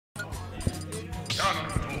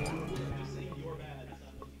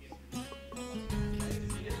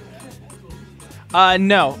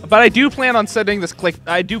No, but I do plan on sending this clip.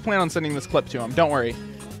 I do plan on sending this clip to him. Don't worry.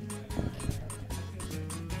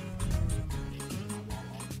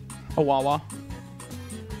 A Wawa.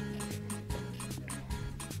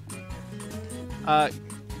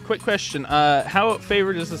 Quick question. How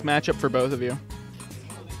favored is this matchup for both of you?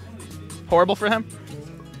 Horrible for him?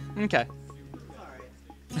 Okay.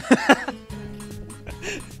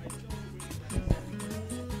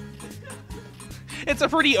 It's a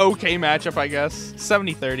pretty okay matchup, I guess.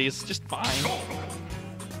 70-30s, just fine.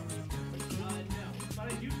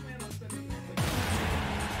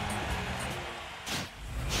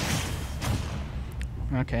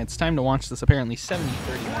 Okay, it's time to watch this apparently 70-30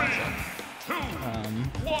 matchup.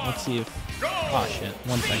 Let's see if... Oh, shit.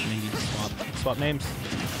 1 second, maybe swap names.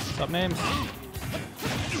 Swap names.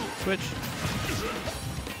 Switch.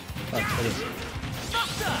 Oh,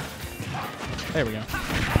 there we go.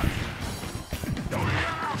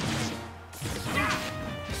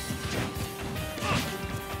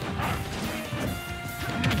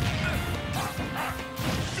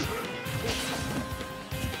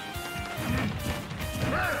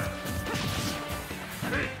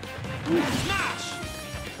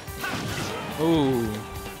 Ooh.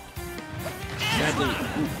 Sadly,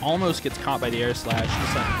 almost gets caught by the air slash.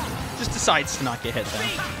 Just decides to not get hit though.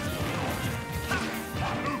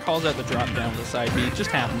 Calls out the drop down to the side B.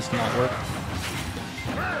 Just happens to not work.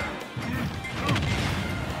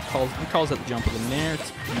 Calls out the jump with a nair.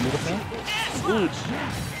 It's beautiful. Ooh.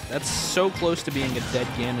 That's so close to being a dead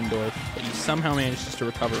Ganondorf that he somehow manages to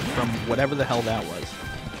recover from whatever the hell that was.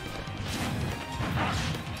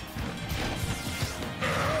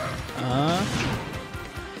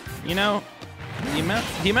 You know,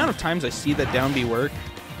 the amount of times I see that down B work,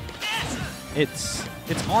 it's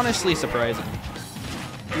honestly surprising.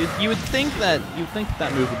 You would think that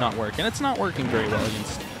move would not work, and it's not working very well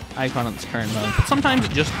against Ikon in its current mode. But sometimes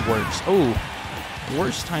it just works. Oh,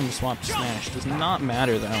 worst time to swap to Smash does not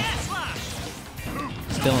matter though.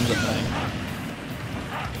 Still ends up playing.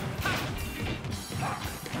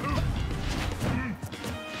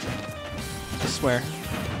 I swear.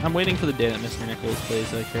 I'm waiting for the day that Mr. Nichols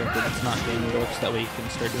plays a character that's not Ganondorf so that way he can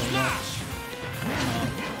start doing well.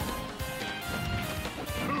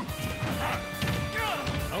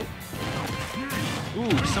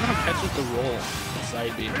 Ooh, somehow catches the roll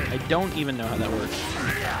side B. I don't even know how that works.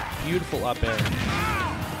 Beautiful up air.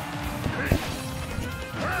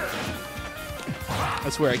 I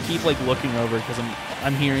swear, I keep like looking over because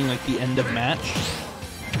I'm hearing like the end of match.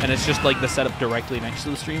 And it's just like the setup directly next to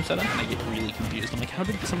the stream setup, and I get really confused. I'm like, how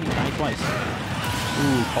did somebody die twice?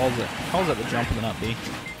 Ooh, calls it. Calls out the jump with an up B.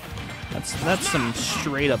 That's some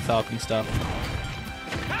straight up Falcon stuff.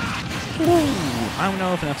 Ooh, I don't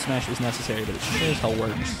know if an F smash was necessary, but it sure as hell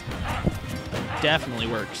works. It definitely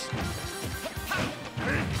works.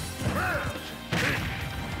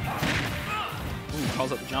 Ooh,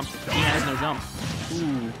 calls out the jump. He has no jump.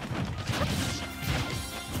 Ooh.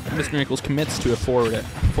 Mr. Nichols commits to a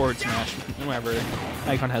forward smash whenever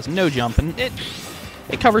Ikon has no jump, and it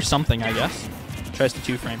covers something, I guess. Tries to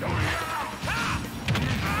 2-frame.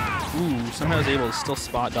 Ooh, somehow is able to still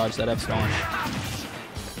spot dodge that F smash.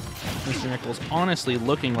 Mr. Nichols honestly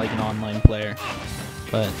looking like an online player,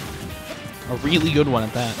 but a really good one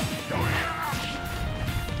at that.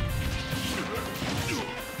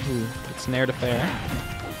 Ooh, it's nair to fair.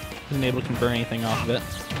 Isn't able to convert anything off of it.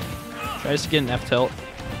 Tries to get an F tilt.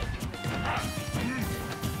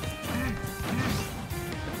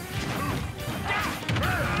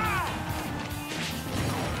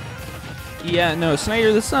 Yeah, no,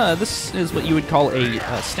 Snyder, this is what you would call a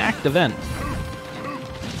stacked event.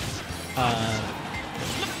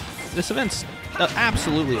 This event's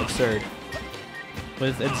absolutely absurd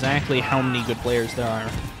with exactly how many good players there are.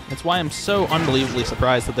 That's why I'm so unbelievably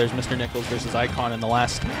surprised that there's Mr. Nichols versus Ikon in the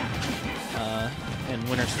last in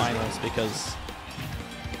winners finals, because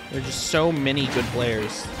there are just so many good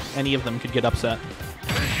players. Any of them could get upset.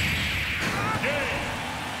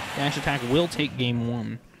 Dash attack will take game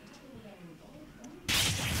 1.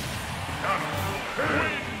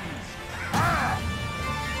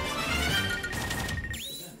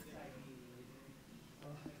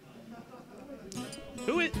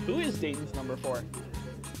 Who is Dayton's number 4?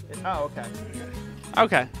 Oh, okay.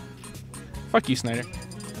 Okay. Fuck you, Snyder.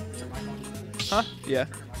 Huh? Yeah.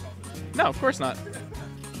 No, of course not.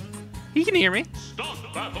 He can hear me.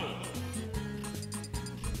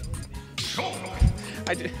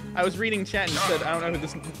 I was reading chat and said, I don't know who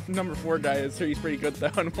this number 4 guy is, so he's pretty good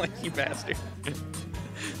though. And I'm like, you bastard.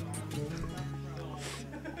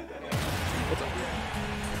 What's up?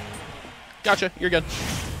 Gotcha, you're good.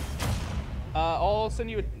 All I'll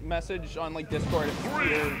send you a message on like Discord if your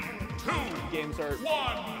games are.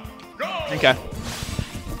 Okay.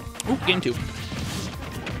 Ooh, game 2.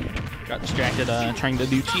 Got distracted trying to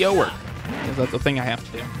do TO work because that's the thing I have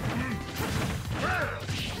to do.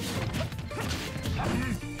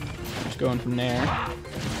 Just going from there.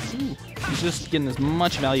 Ooh, he's just getting as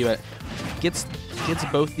much value at. Gets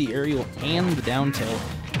both the aerial and the down tilt.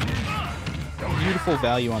 Beautiful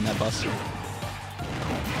value on that buster.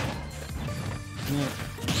 Yeah.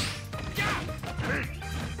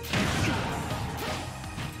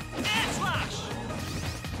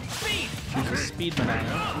 Choose a speed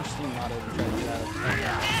banana. Interesting not over trying to get out of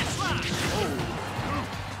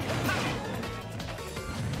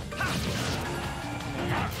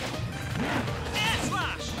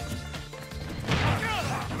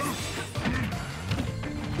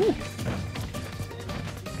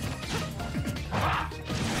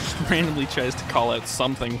randomly tries to call out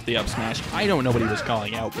something with the up smash. I don't know what he was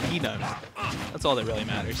calling out, but he does. That's all that really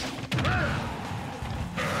matters.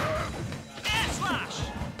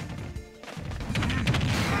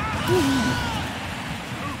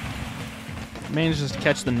 Manages to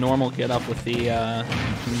catch the normal get up with the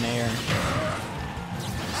Nair.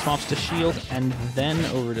 Swaps to shield and then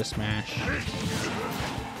over to smash. I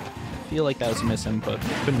feel like that was a misinput,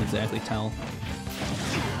 but couldn't exactly tell.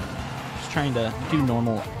 Just trying to do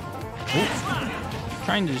normal. Ooh.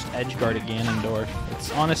 Trying to just edge guard a Ganondorf.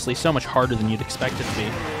 It's honestly so much harder than you'd expect it to be.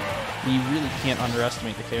 You really can't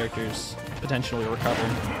underestimate the character's potential to recover.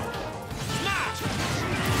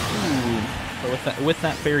 Ooh. But with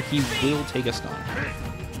that fair, he will take a stun.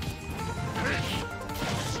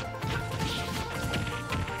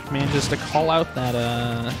 Manages to call out that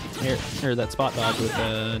that spot dodge with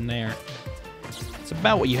Nair. It's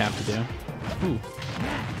about what you have to do. Ooh.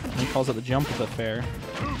 And he calls out the jump with a fair.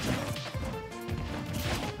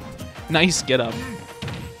 Nice get up.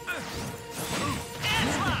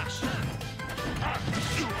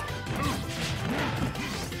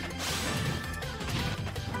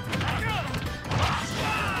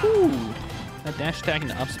 Ooh. That dash attack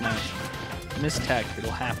into up smash. Mistech,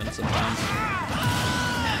 it'll happen sometimes.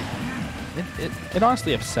 It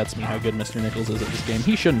honestly upsets me how good Mr. Nichols is at this game.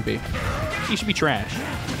 He shouldn't be. He should be trash.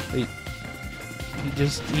 He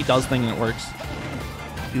does things and it works.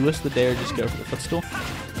 You list the dare, just go for the footstool.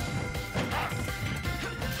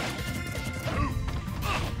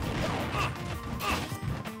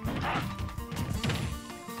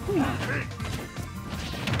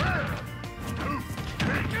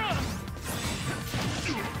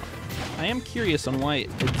 I am curious on why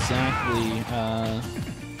exactly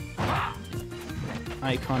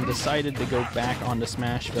Ikon decided to go back onto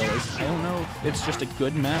Smashville. I don't know if it's just a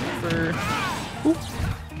good map for. Ooh,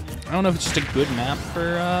 I don't know if it's just a good map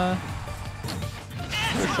for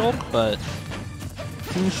Shulk, but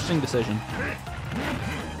it's an interesting decision.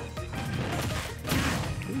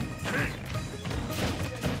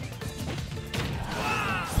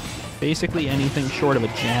 Basically, anything short of a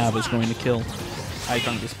jab is going to kill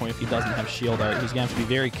Ikon at this point if he doesn't have shield art. He's going to have to be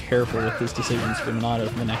very careful with his decisions for Minato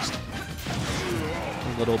for the next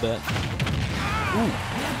little bit. Ooh.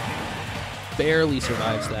 Barely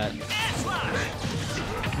survives that.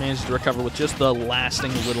 Manages to recover with just the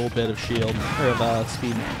lasting little bit of shield, or of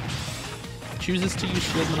speed. Chooses to use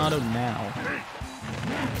shield Minato now.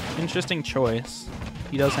 Interesting choice.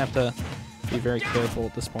 He does have to be very careful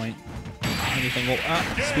at this point. Anything will.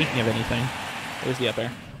 Speaking of anything, there's the up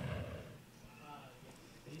air.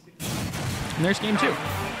 And there's game 2.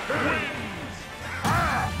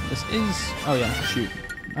 This is. Oh yeah, shoot.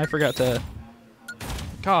 I forgot to.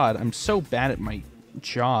 God, I'm so bad at my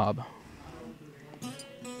job.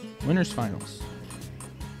 Winners finals.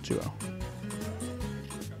 2-0.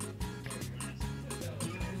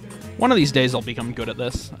 One of these days I'll become good at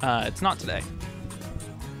this. It's not today.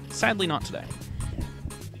 Sadly, not today.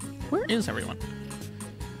 Where is everyone?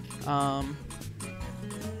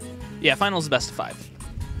 Yeah, finals best of 5.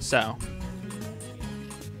 So.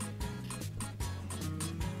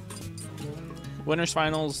 Winners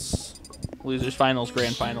finals, losers finals,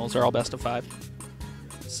 grand finals are all best of 5.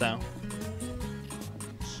 So.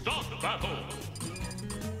 Stop the battle.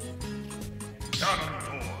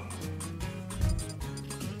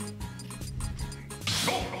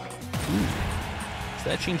 Is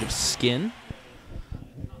that a change of skin?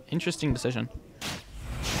 Interesting decision.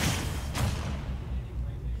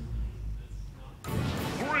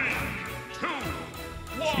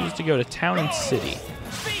 Choose to go to Town and City.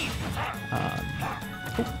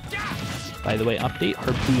 By the way, update,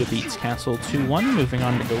 Harpuya beats Castle 2-1, moving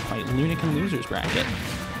on to go fight Lunac in losers bracket.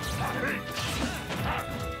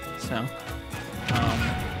 So,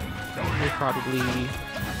 We're probably...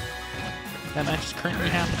 That match is currently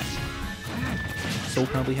happening. So we'll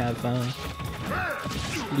probably have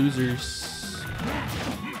losers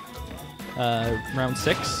round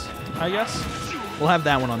 6, I guess. We'll have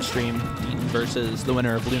that one on stream, Ikon versus the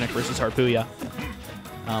winner of Lunik versus Harpuya.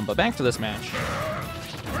 But back to this match.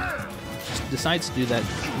 Just decides to do that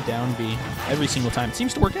down B every single time. It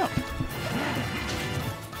seems to work out.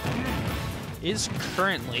 Is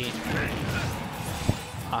currently...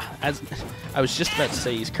 as I was just about to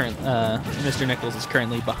say, Mr. Nichols is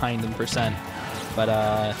currently behind in percent.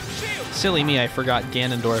 But silly me, I forgot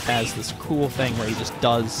Ganondorf has this cool thing where he just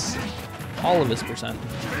does all of his percent.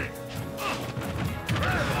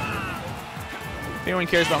 If anyone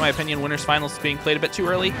cares about my opinion, Winners Finals is being played a bit too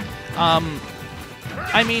early.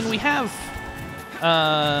 I mean, we have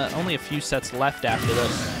only a few sets left after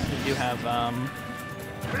this. We do have...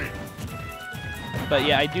 but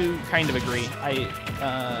yeah, I do kind of agree. I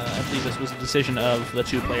believe this was a decision of the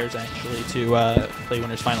 2 players, actually, to play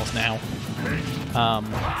Winners Finals now.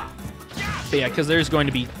 But yeah, because there's going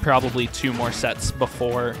to be probably 2 more sets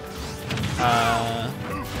before...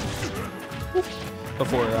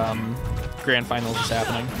 Grand Finals is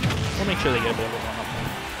happening. We'll make sure they get a bit of a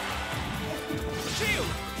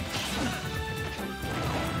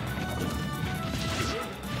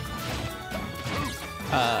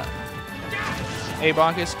warm-up. Hey,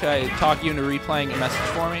 Bacchus, can I talk you into replaying a message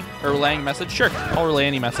for me? Or relaying a message? Sure, I'll relay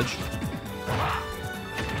any message.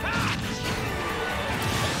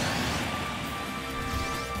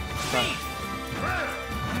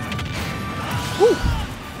 Woo!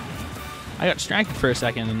 I got distracted for a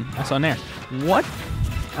second and I saw Nair. What?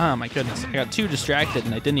 Oh my goodness. I got too distracted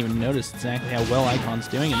and I didn't even notice exactly how well Ikon's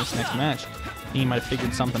doing in this next match. He might have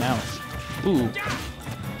figured something out. Ooh.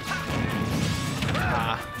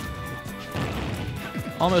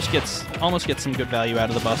 Almost gets some good value out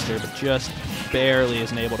of the Buster, but just barely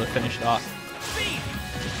isn't able to finish it off.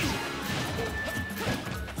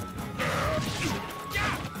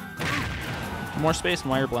 More space and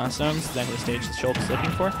wire blast zones. Exactly the stage that Shulk is looking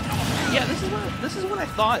for. Yeah, this is what I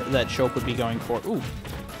thought that Shulk would be going for. Ooh.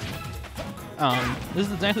 This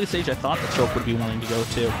is exactly the stage I thought that Shulk would be wanting to go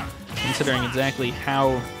to, considering exactly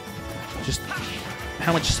how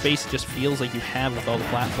much space it just feels like you have with all the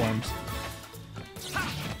platforms.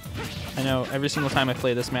 I know every single time I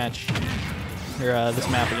play this match, or this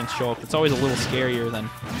map against Shulk, it's always a little scarier than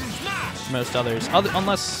most others.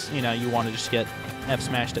 Unless, you know, you want to just get F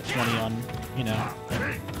smashed at 20 on, you know,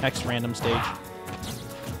 X random stage.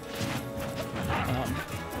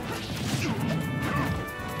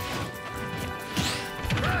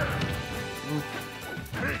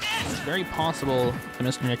 It's very possible that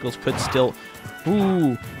Mr. Nichols could still...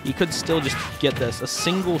 Ooh, he could still just get this. A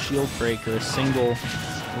single shield break or a single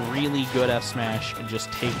really good F smash and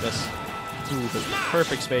just take this. Ooh, the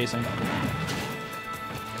perfect spacing.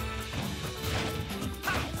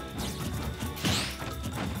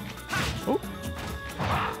 Oh.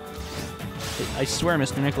 I swear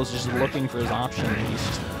Mr. Nichols is just looking for his option.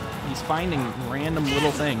 He's finding random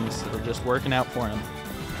little things that are just working out for him.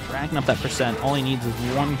 Racking up that percent. All he needs is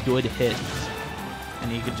one good hit.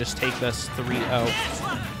 And he could just take this 3-0.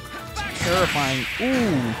 It's terrifying.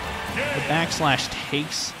 Ooh! The backslash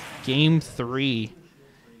takes game 3.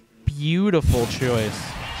 Beautiful choice.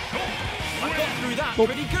 I got through that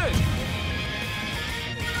pretty good.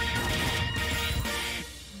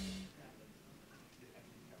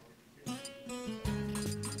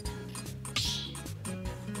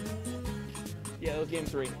 Yeah, that was game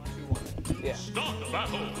 3. Yeah. Start the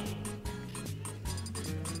battle.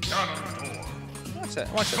 Watch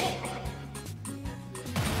that. Watch that.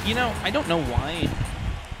 You know, I don't know why.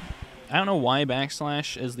 I don't know why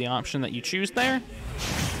backslash is the option that you choose there,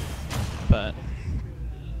 but...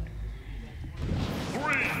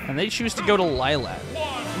 And they choose to go to Lilac.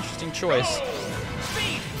 Interesting choice.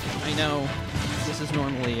 I know this is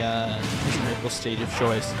normally Mr. Nichols' stage of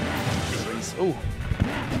choice. Oh.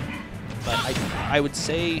 But I would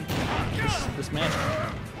say this match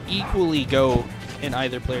equally go in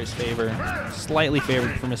either player's favor. Slightly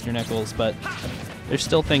favored for Mr. Nichols, but there's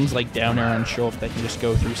still things like down air on Shulk that can just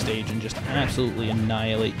go through stage and just absolutely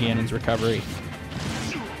annihilate Ganon's recovery.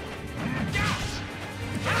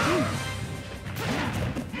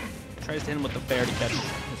 Tries to hit him with the fair to catch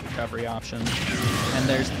his recovery option. And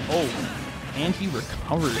there's... Oh! And he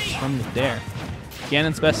recovers from the dare.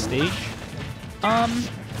 Ganon's best stage? I'm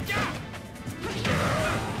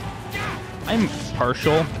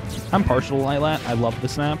partial to Lilat. I love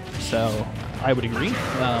this map, so I would agree.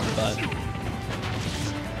 But,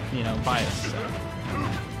 you know, bias. So.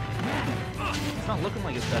 It's not looking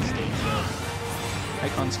like his best stage, though.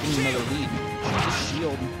 Ikon's getting another lead. The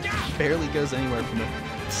shield barely goes anywhere from a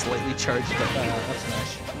slightly charged up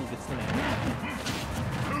smash. Ooh, gets the nair.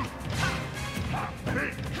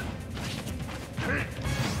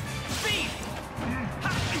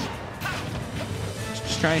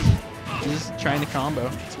 Just trying to combo.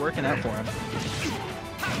 It's working out for him.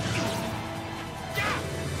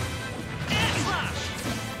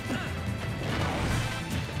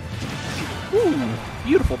 Ooh,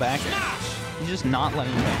 beautiful back air. He's just not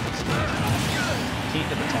letting him back. Can't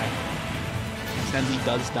get the tag. Instead, he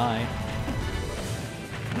does die.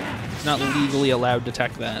 He's not legally allowed to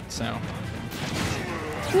tech that, so.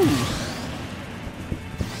 Ooh.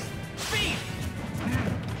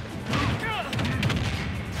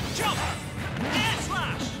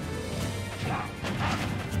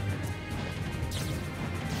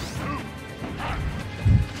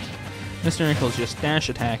 Mr. Nichols just dash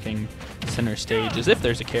attacking center stage as if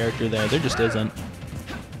there's a character there. There just isn't.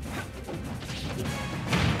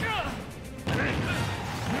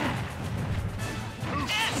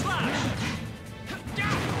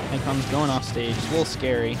 Ikon's going off stage. It's a little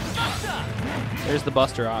scary. There's the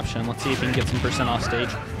Buster option. Let's see if he can get some percent off stage.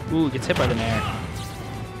 Ooh, gets hit by the nair.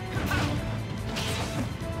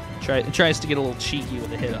 Tries to get a little cheeky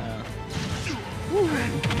with a hit.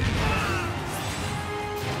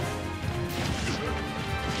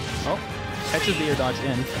 Oh, catches the air dodge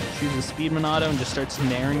in, chooses speed Monado, and just starts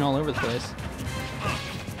nairing all over the place.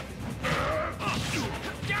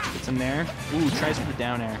 Gets him there. Ooh, tries for the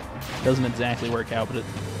down air. Doesn't exactly work out, but it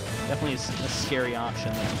definitely is a scary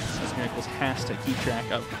option that Mr. Nichols has to keep track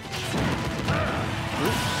of.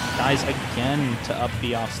 Ooh, dies again to up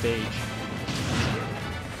B off stage.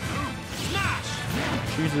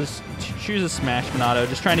 Chooses Smash Monado,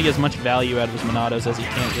 just trying to get as much value out of his Monados as he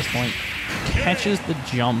can at this point. Catches the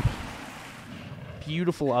jump.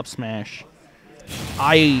 Beautiful up smash.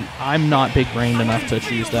 I'm not big-brained enough to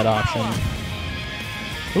choose that option.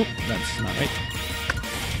 Oop, that's not right.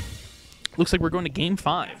 Looks like we're going to game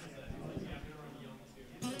 5.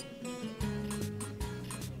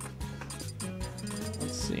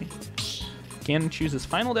 Let's see. Ganon chooses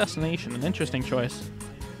Final Destination, an interesting choice.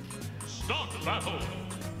 Start the battle.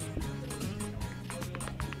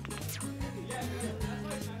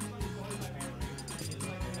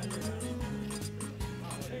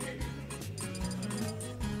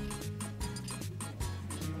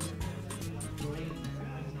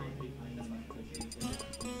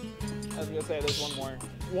 I was gonna say there's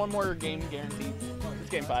one more game guaranteed. It's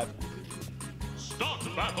game 5. Start the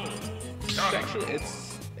battle.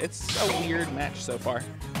 It's a weird match so far,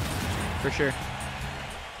 for sure.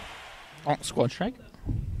 Oh, squad strike.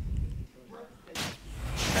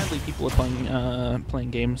 Sadly, people are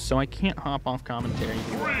playing games, so I can't hop off commentary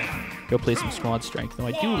to go play some squad strike. Though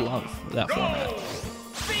I do love that format.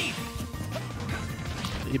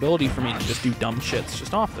 The ability for me to just do dumb shit's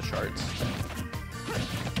just off the charts.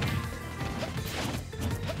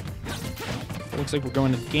 It looks like we're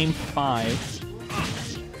going to game 5.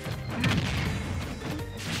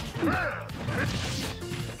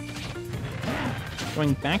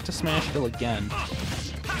 Going back to Smashville again.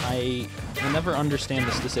 I will never understand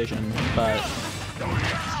this decision, but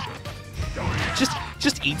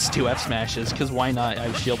just eats 2 F smashes, because why not? I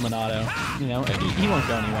have Shield Monado. You know, he won't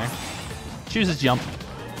go anywhere. Chooses jump.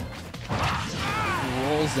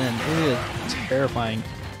 Rolls in. Ugh, terrifying.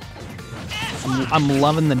 I'm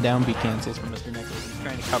loving the down B cancels from Mr. Nichols. He's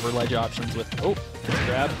trying to cover ledge options with, oh, gets a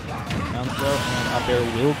grab, down throw, and up air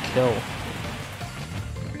will kill.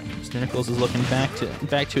 Mr. Nichols is looking back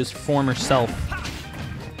to his former self.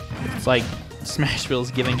 It's like Smashville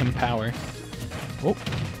is giving him power. Oh,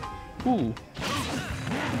 ooh.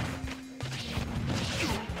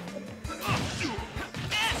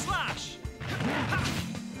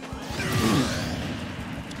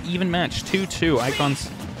 Even match, 2-2. Ikon's.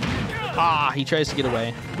 Ah, he tries to get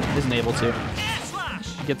away. Isn't able to.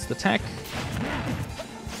 He gets the tech.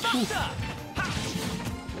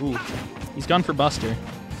 Ooh. He's gone for Buster.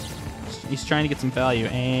 He's trying to get some value,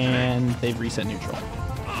 and they've reset neutral.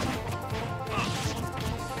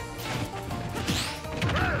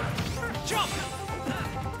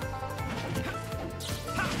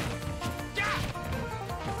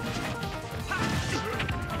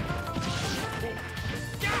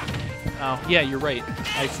 Oh, yeah, you're right.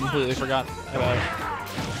 I completely forgot about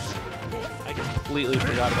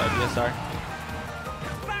DSR.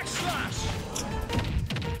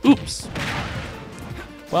 Oops.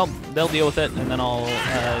 Well, they'll deal with it, and then I'll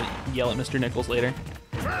yell at Mr. Nichols later.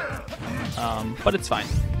 But it's fine.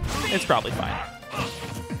 It's probably fine.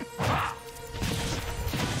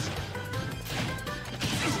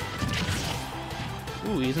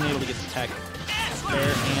 Ooh, he isn't able to get the tech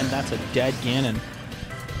there, and that's a dead Ganon.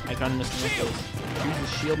 Ikon Mr. Nichols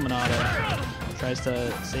uses Shield Monado. Tries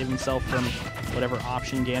to save himself from whatever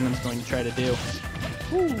option Ganon's going to try to do.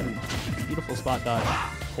 Ooh, beautiful spot dodge.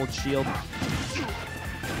 Hold shield.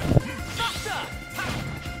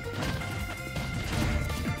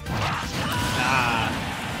 Ah.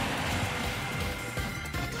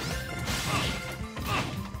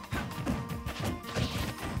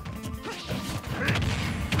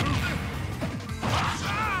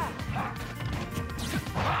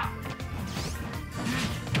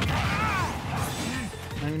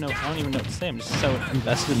 I don't even know what to say. I'm just so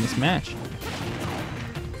invested in this match.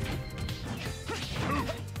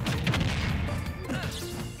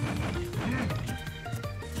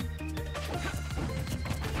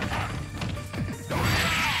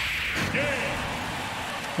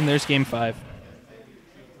 And there's game 5.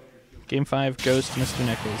 Game 5 goes to Mr.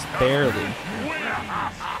 Nichols. Barely.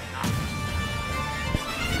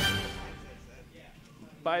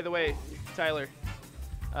 By the way, Tyler,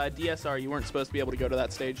 DSR, you weren't supposed to be able to go to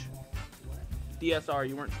that stage. DSR,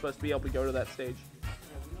 you weren't supposed to be able to go to that stage.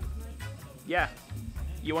 Yeah.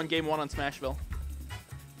 You won game 1 on Smashville.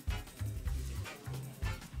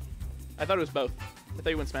 I thought it was both. I thought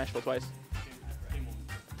you won Smashville twice.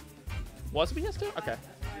 Was it PS2? Okay.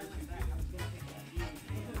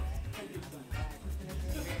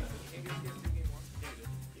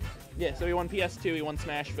 Yeah, so he won PS2, he won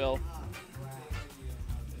Smashville.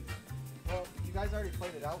 Well, you guys already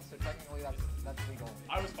played it out, so technically that's legal.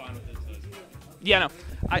 I was fine with it. So Yeah, no.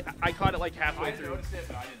 I caught it like halfway through. I noticed it,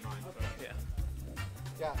 but I didn't mind. So.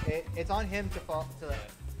 Yeah, it's on him to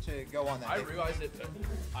go on that. I realized it, but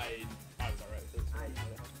I was alright with it.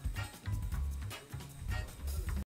 So.